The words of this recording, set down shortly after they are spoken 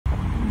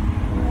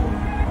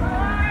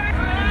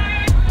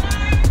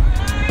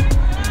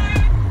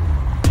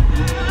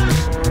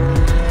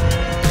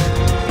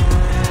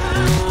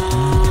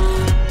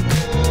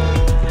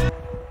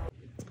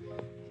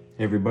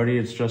everybody,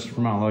 it's Justin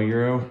from Outlaw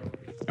Euro,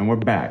 and we're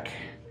back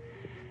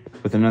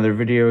with another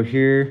video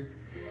here.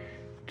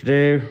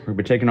 Today, we're gonna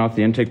be taking off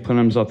the intake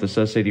plenums off this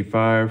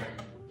S85.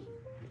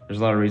 There's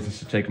a lot of reasons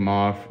to take them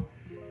off.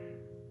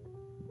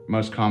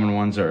 Most common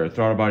ones are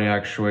throttle body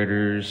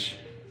actuators,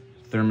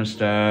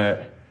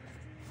 thermostat,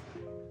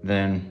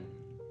 then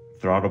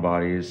throttle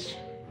bodies.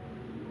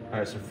 All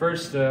right, so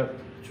first step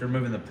to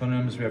removing the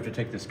plenums, we have to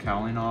take this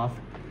cowling off.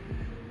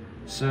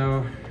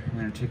 So I'm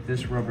gonna take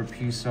this rubber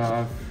piece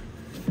off.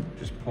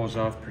 Just pulls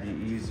off pretty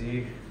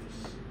easy.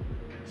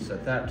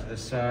 Set that to the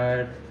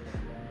side.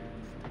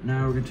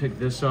 Now we're gonna take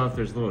this off.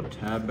 There's a little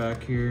tab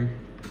back here.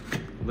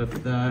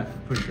 Lift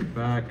that, push it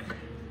back.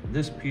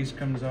 This piece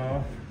comes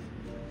off.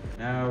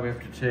 Now we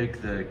have to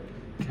take the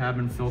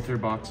cabin filter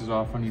boxes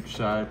off on each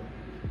side.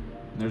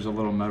 There's a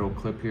little metal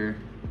clip here.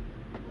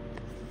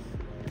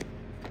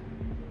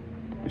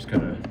 Just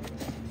gotta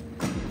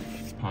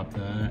pop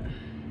that.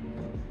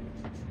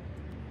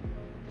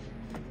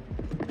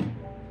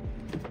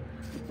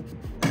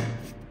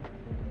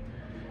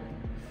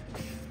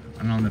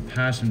 And on the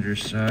passenger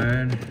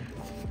side,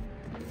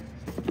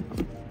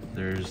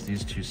 there's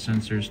these two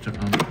sensors to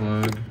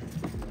unplug.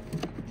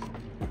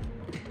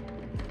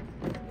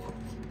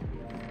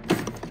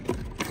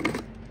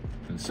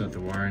 And set the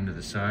wiring to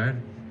the side.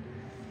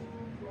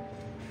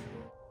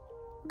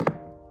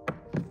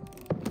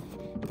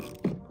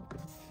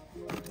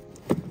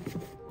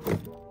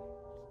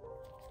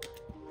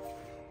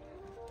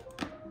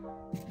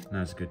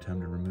 Now's a good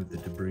time to remove the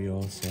debris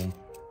also.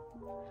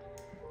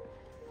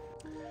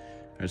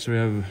 All right, so we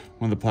have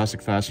one of the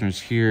plastic fasteners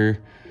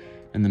here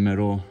in the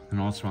middle and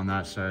also on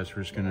that side. So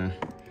we're just gonna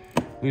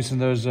loosen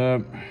those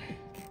up.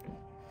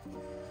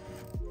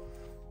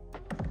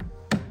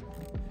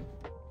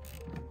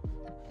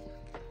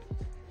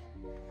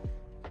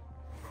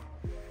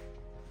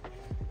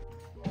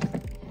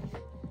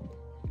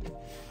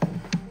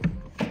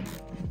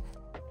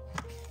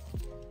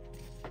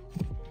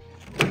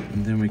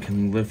 And then we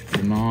can lift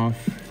them off.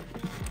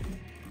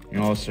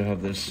 You also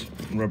have this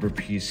rubber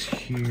piece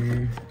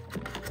here.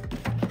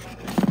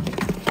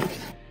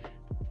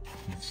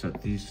 Set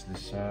these to the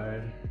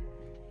side.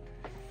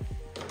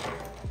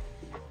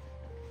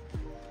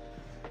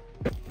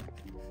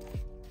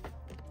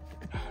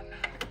 Oh, no.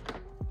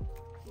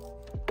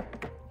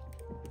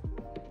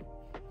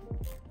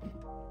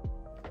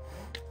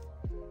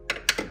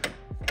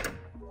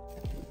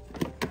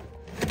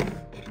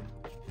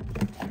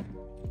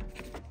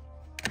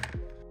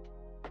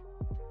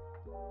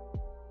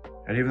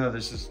 And even though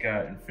this has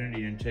got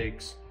infinity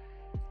intakes,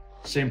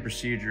 same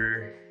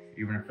procedure,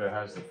 even if it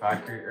has the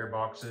factory air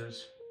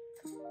boxes.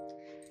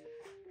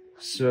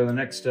 So the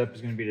next step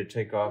is going to be to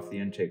take off the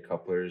intake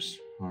couplers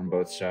on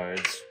both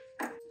sides.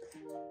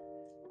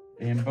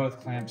 And both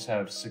clamps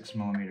have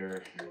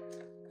 6mm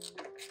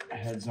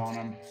heads on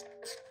them.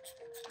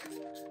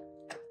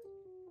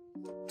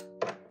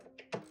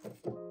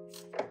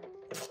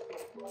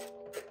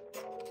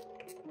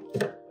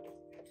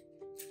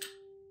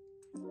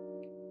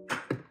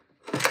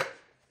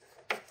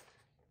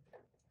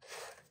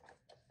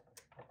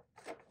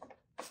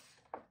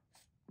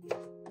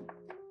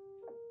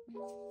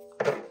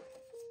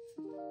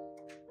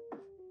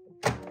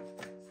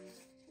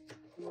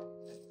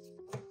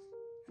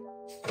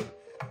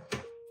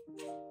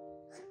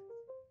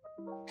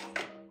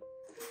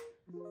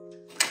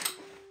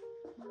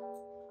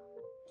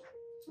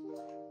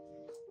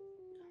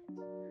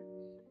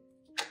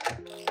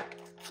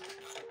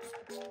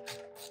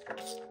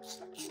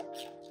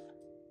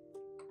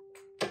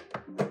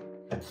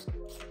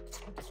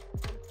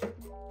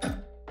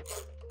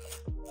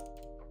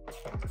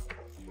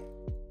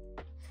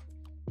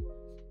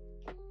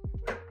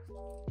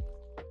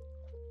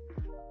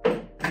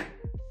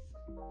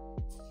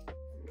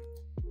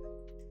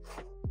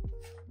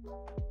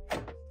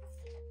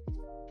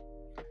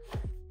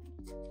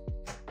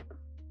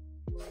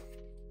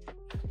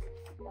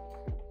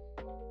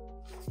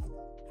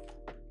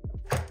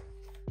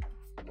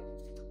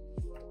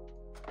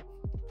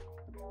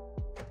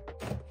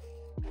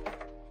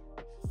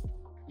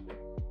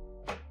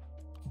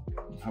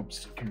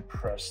 Helps to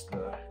compress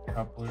the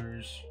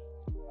couplers.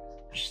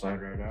 Just slide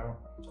right out.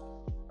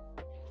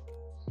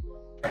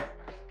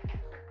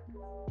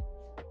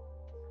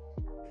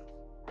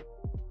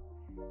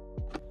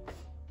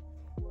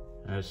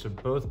 So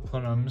both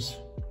plenums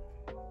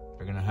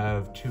are gonna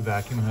have two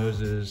vacuum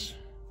hoses.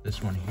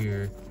 This one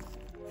here,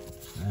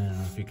 I don't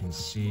know if you can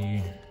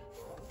see,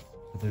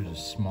 but there's a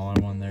smaller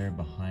one there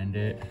behind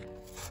it.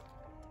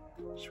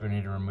 So we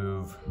need to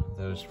remove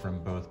those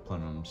from both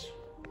plenums.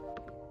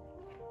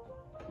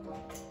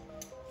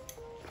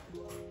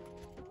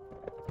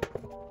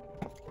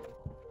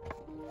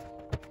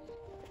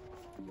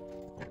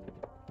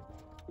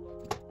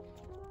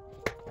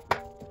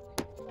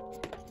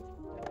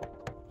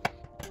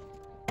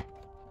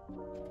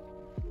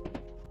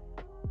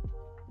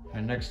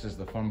 And next is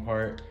the fun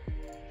part,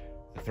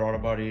 the throttle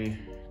body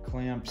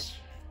clamps.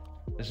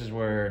 This is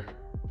where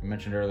I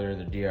mentioned earlier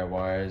the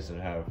DIYs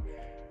that have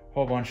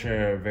whole bunch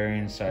of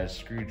varying size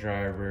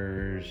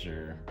screwdrivers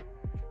or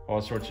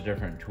all sorts of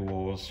different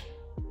tools.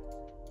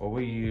 What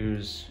we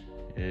use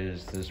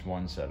is this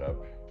one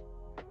setup.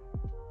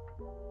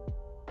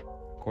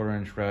 1/4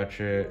 inch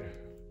ratchet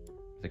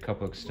with a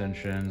couple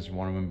extensions,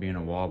 one of them being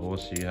a wobble,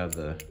 so you have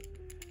the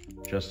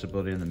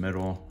adjustability in the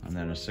middle, and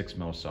then a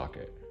 6mm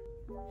socket.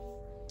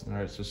 All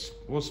right, so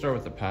we'll start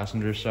with the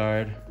passenger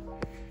side.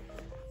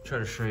 Try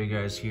to show you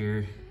guys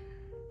here.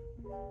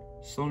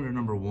 Cylinder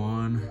number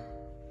 1.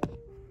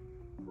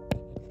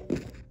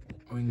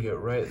 We can get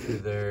right through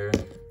there.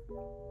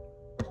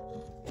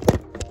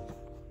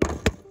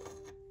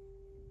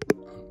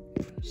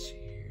 Let's see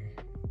here.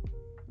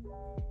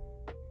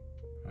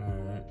 All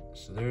right,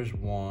 so there's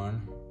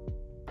 1.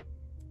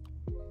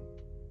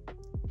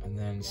 And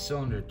then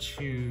cylinder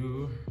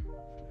 2,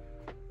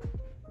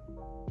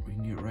 we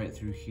can get right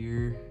through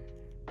here.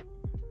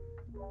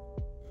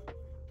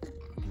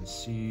 You can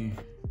see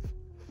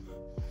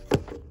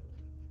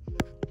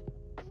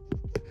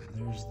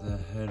there's the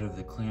head of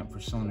the clamp for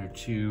cylinder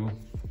 2.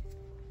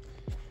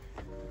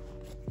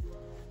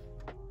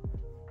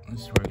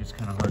 This is where it gets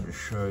kind of hard to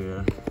show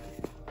you.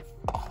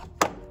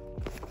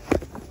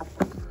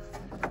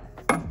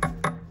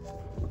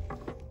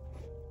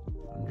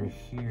 Under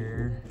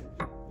here,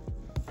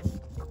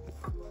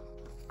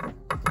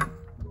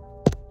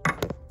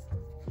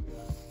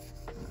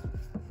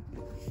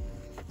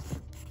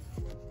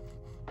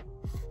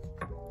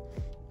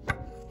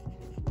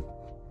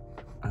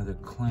 are the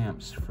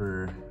clamps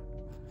for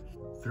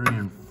 3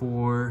 and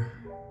 4.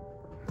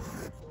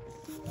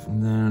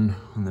 And then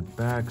on the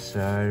back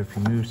side, if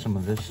you move some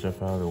of this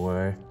stuff out of the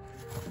way,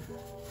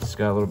 it's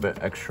got a little bit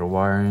extra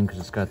wiring because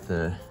it's got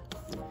the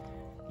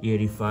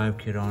E85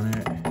 kit on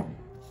it.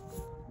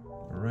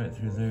 Right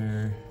through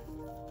there.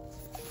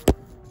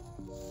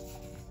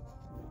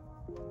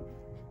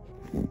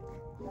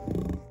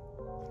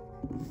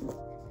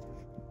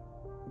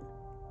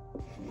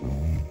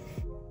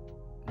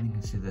 And you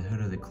can see the head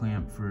of the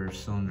clamp for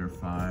cylinder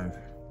 5.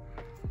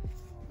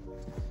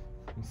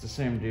 It's the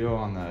same deal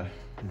on the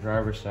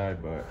driver's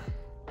side, but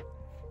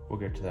we'll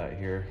get to that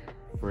here.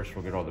 First,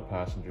 we'll get all the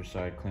passenger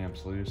side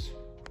clamps loose.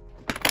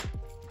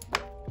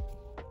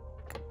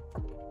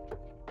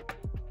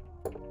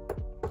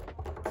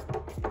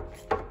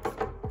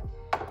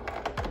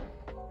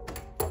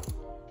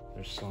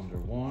 There's cylinder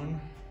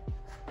 1.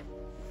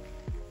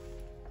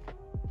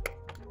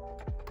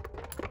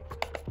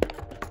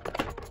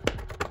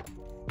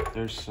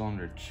 There's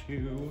cylinder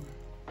 2.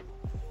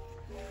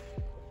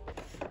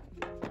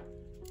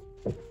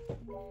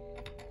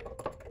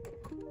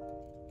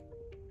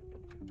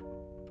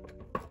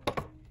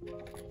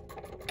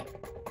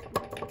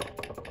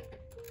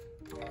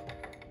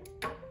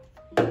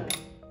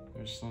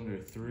 There's cylinder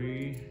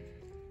 3.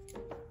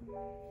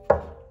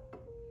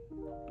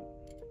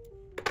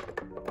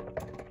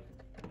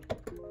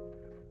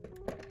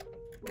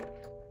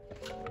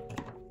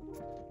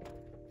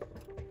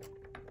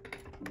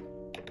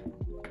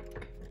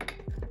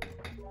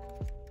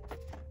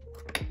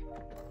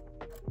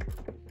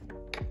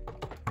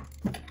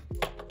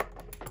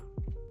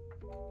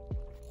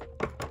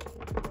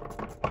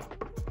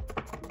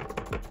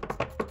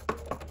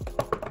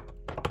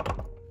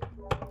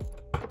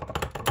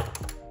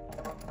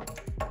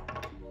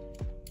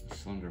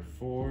 Cylinder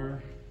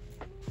 4.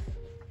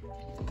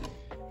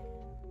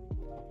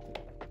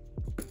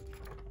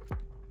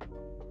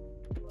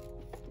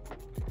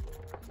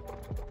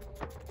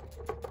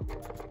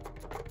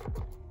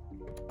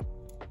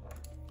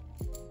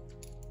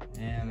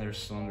 And there's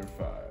cylinder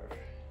 5.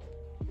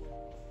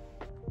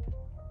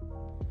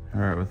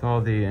 All right, with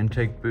all the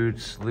intake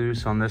boots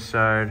loose on this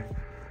side,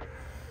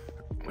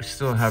 we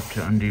still have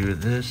to undo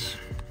this.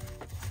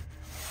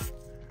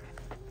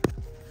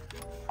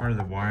 Part of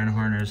the wiring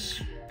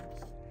harness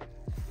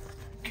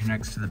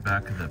connects to the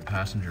back of the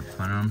passenger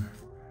plenum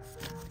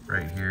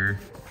right here.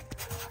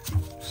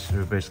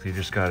 So basically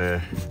just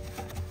gotta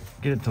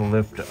get it to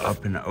lift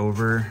up and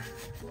over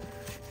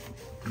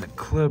the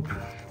clip.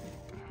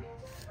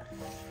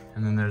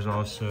 And then there's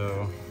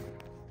also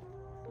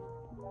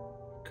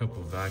a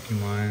couple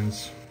vacuum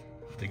lines.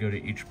 They go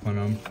to each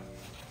plenum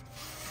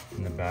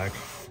in the back.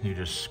 You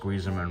just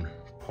squeeze them and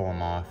pull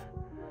them off.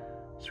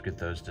 So get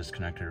those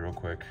disconnected real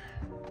quick.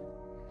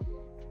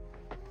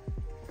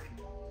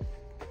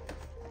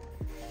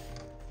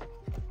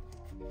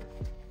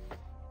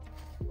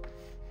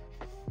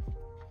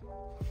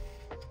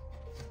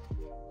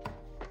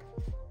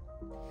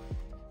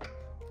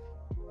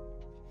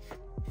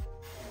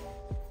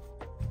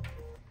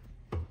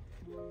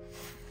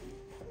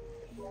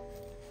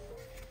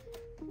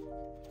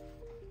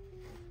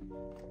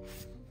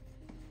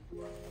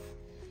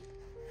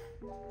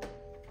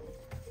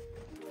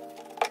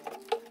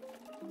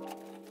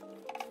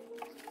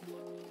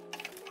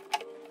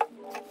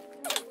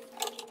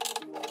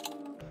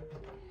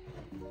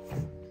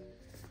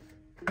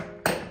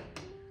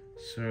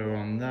 So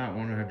on that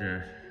one, I had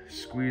to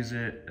squeeze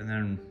it and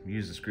then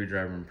use the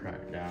screwdriver and pry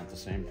it down at the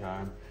same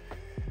time.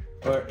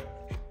 But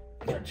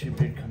that tube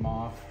did come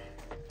off.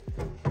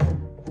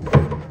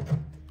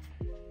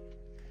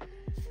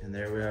 And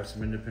there we have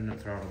some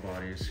independent throttle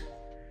bodies.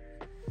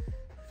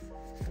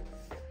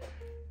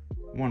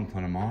 One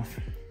Plenum off.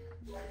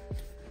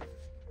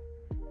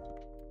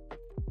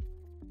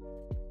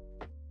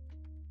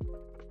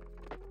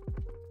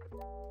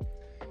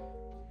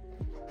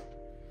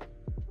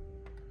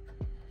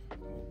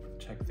 We'll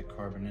protect the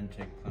carbon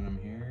intake plenum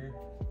here.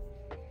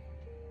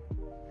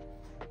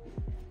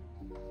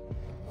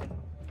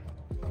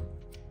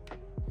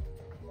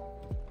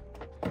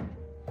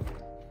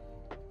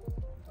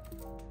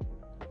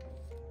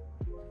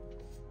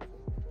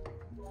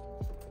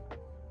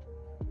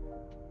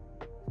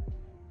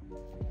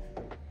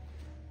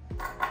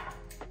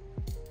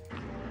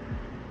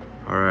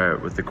 All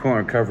right, with the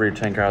coolant recovery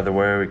tank out of the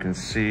way, we can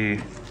see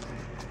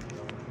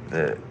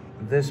that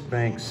this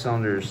bank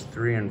cylinders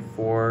 3 and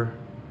 4,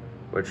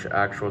 which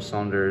actual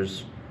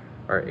cylinders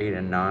are 8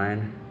 and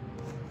 9,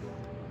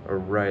 are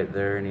right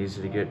there and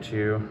easy to get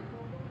to.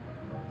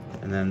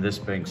 And then this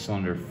bank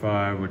cylinder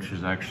 5, which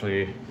is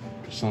actually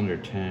cylinder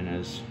 10,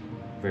 is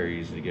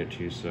very easy to get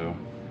to. So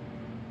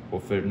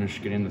we'll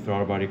finish getting the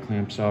throttle body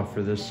clamps off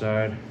for this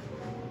side.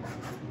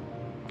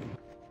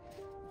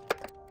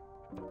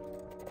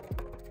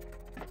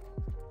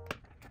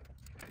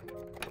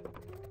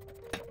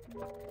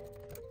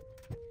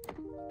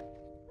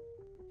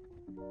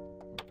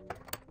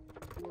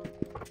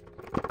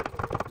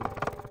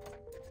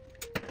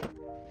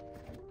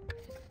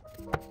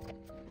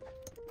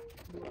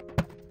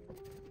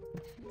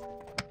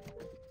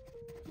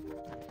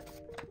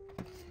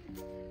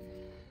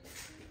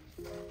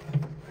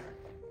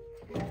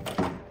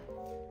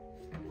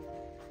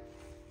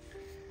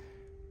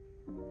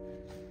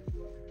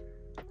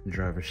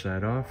 Driver's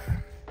side off.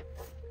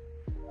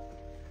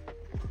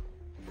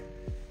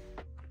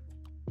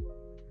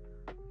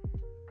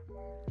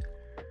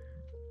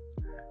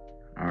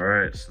 All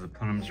right, so the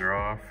plenums are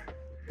off.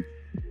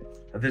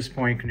 At this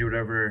point, you can do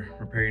whatever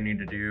repair you need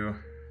to do.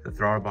 The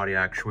throttle body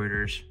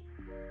actuators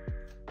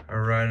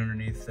are right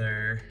underneath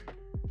there.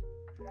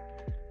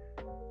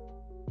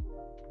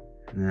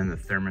 And then the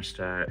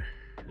thermostat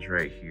is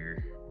right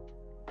here.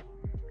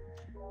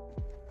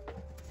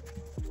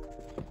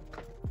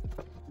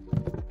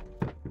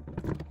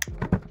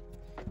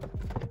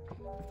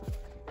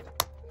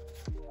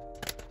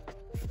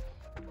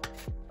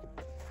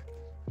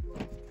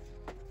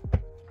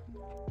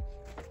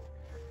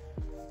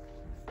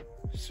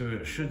 So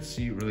it should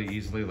seat really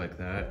easily like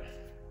that.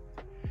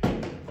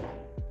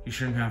 You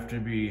shouldn't have to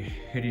be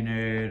hitting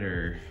it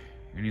or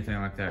anything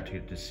like that to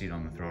get the seat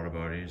on the throttle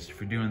bodies.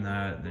 If you're doing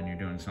that, then you're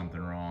doing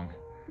something wrong.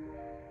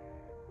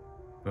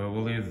 But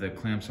we'll leave the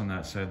clamps on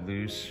that side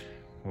loose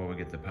while we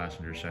get the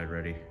passenger side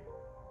ready.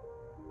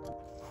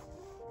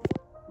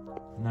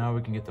 Now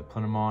we can get the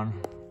plenum on.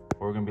 What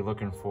we're gonna be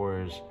looking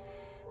for is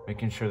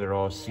making sure they're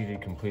all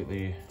seated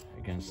completely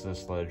against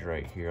this ledge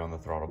right here on the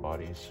throttle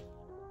bodies.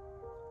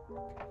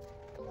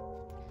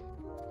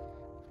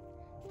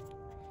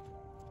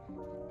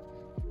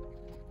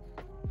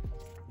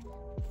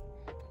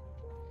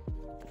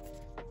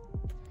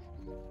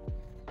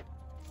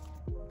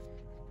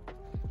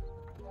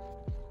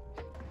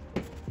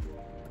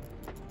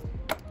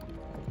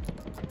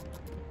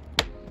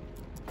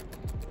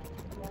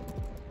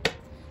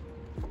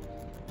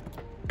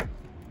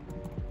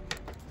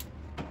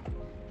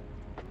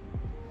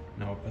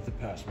 Now we'll put the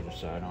passenger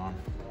side on.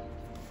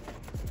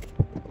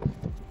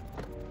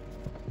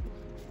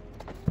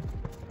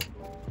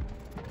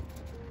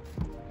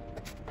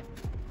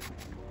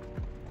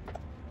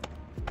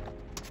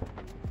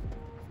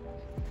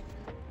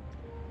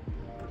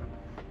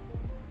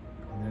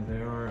 And there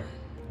they are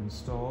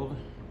installed.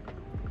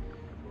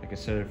 Like I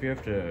said, if you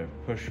have to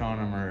push on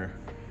them or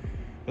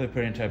really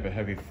put any type of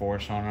heavy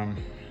force on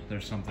them,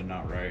 there's something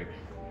not right.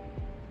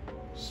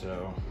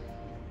 So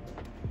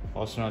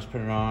also, when I was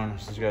putting it on,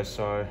 as you guys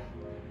saw, I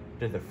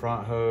did the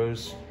front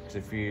hose, because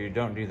if you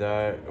don't do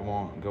that, it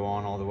won't go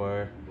on all the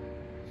way.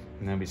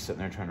 And then be sitting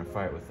there trying to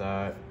fight with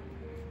that.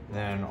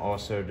 Then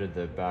also did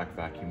the back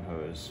vacuum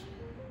hose.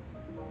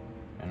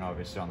 And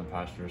obviously on the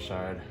passenger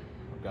side,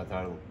 I've got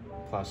that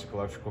plastic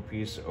electrical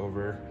piece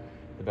over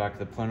the back of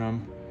the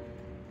plenum.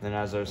 Then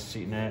as I was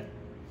seating it,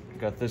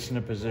 got this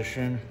into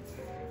position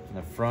in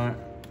the front.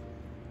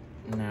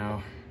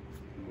 Now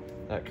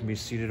that can be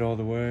seated all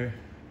the way.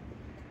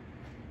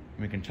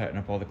 We can tighten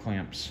up all the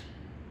clamps.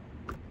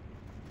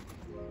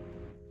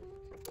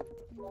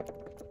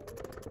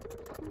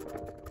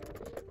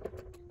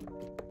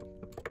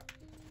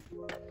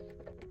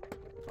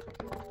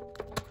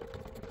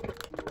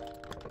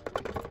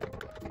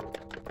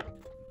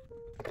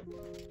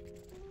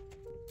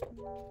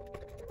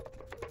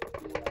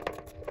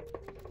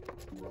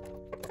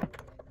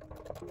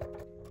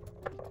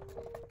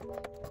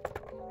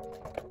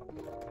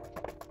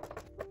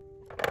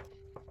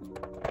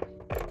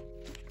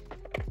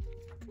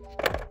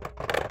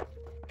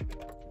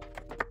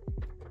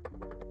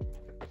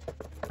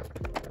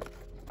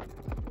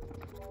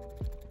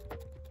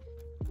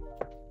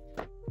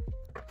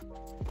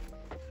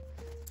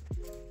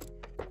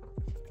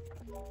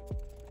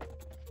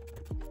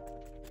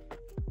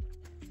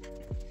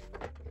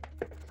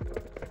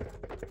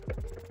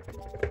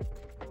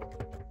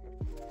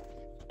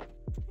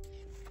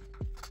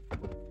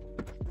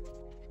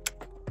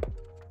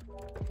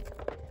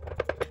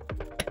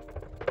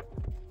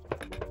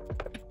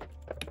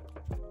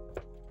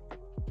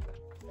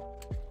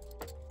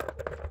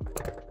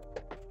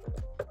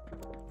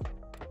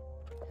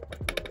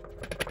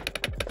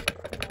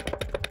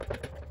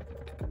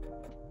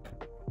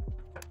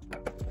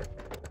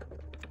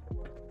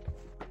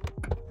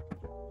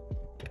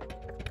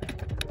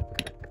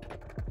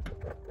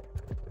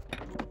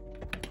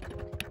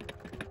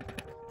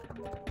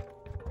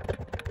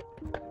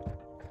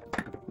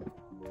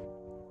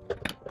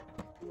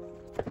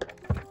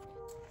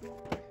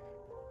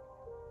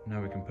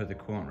 put the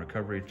coolant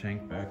recovery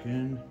tank back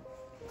in.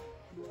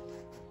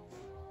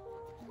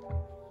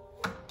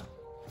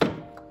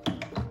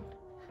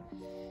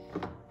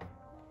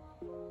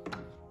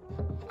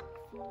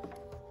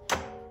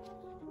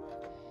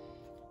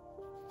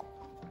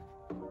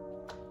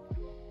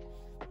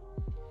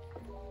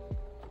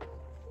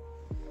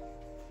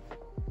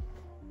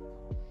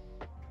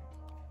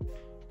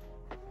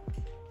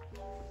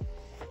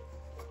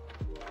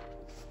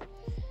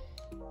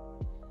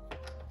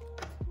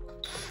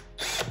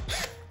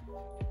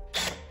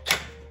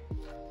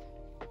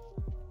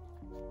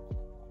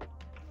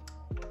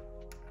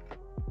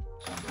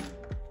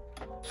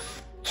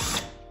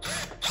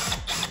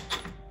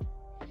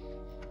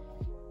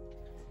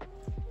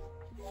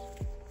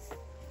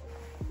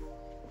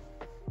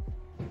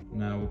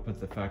 Now we'll put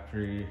the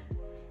factory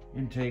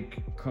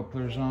intake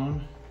couplers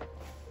on.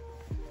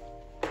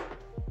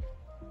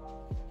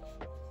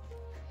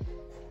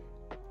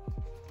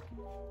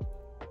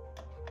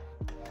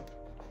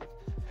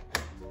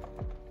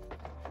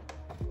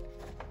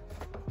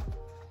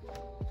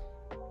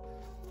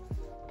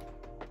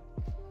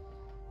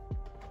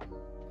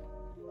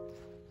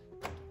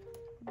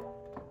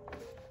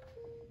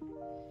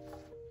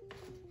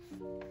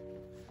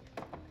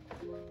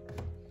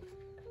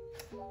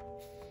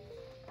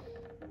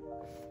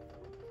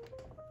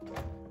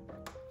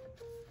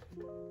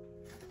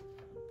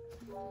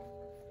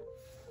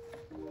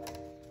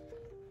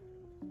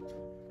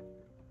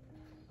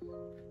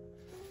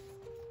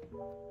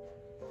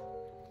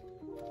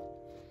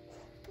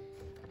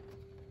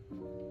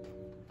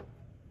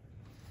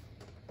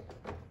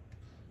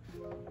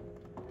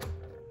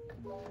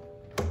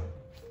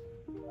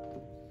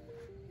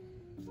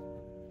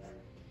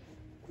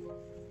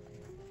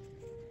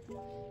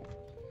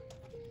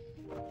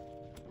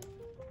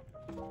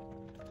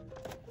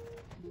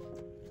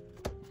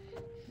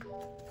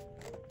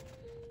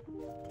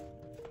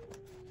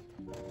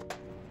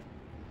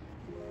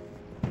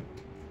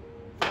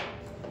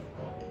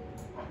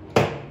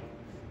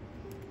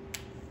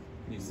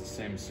 Use the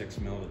same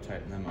 6mm to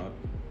tighten them up.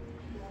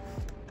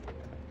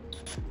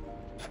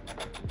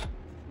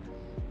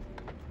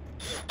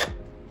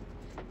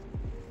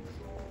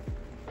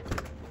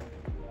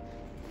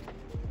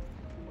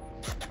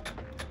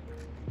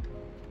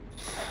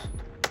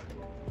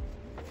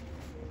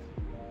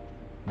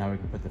 Now we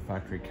can put the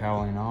factory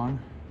cowling on.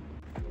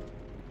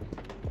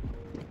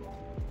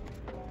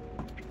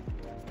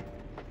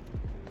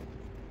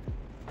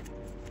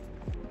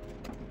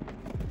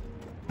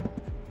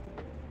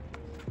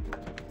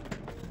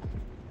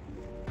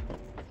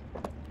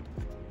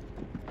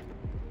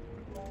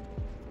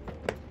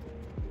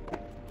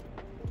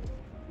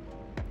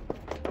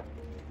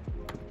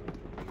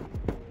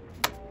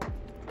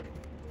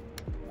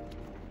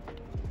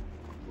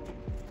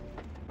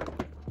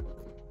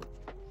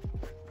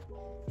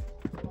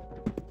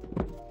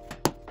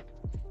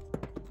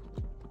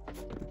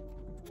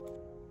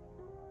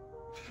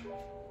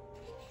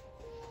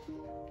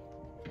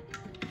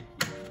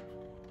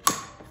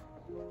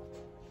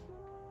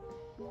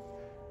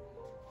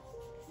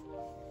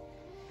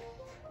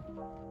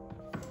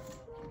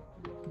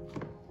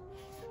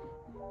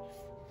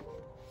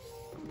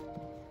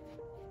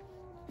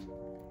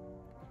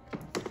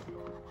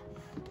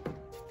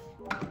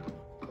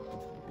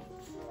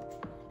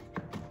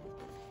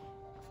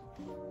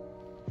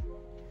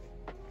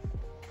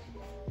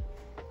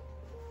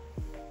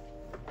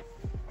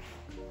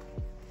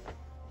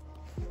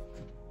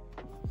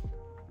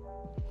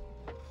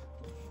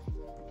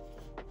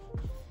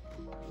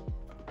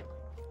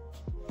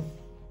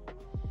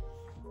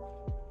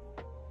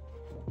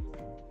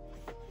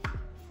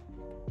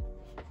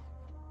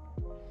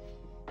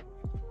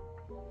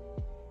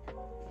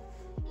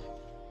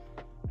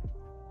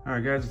 All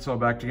right guys, it's all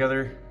back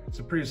together. It's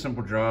a pretty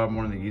simple job,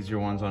 one of the easier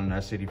ones on an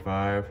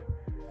S85.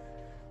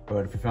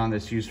 But if you found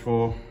this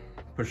useful,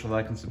 push the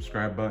like and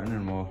subscribe button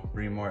and we'll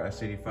bring more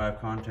S85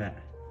 content.